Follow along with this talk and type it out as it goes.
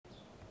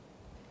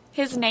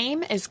His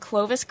name is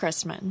Clovis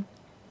Christman.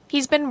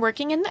 He's been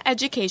working in the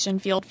education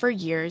field for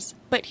years,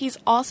 but he's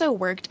also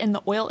worked in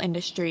the oil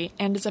industry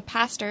and is a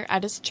pastor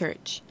at his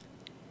church.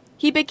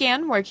 He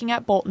began working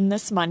at Bolton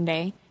this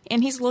Monday,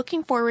 and he's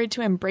looking forward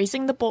to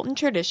embracing the Bolton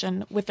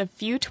tradition with a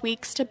few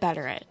tweaks to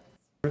better it.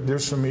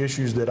 There's some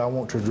issues that I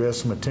want to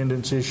address, some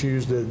attendance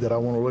issues that I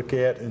want to look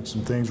at, and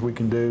some things we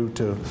can do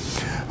to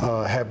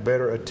have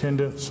better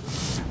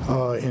attendance.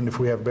 And if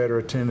we have better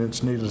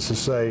attendance, needless to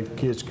say,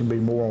 kids can be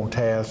more on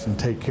task and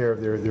take care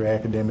of their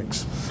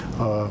academics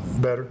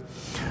better.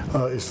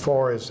 As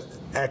far as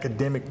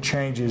academic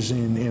changes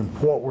in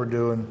what we're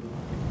doing,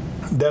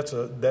 that's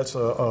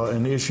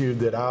an issue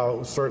that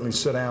I'll certainly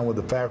sit down with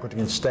the faculty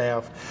and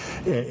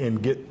staff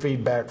and get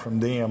feedback from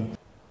them.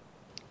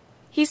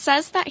 He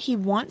says that he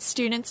wants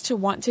students to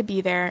want to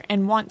be there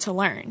and want to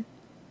learn.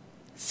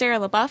 Sarah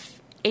LaBeouf,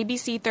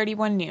 ABC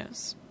 31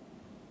 News.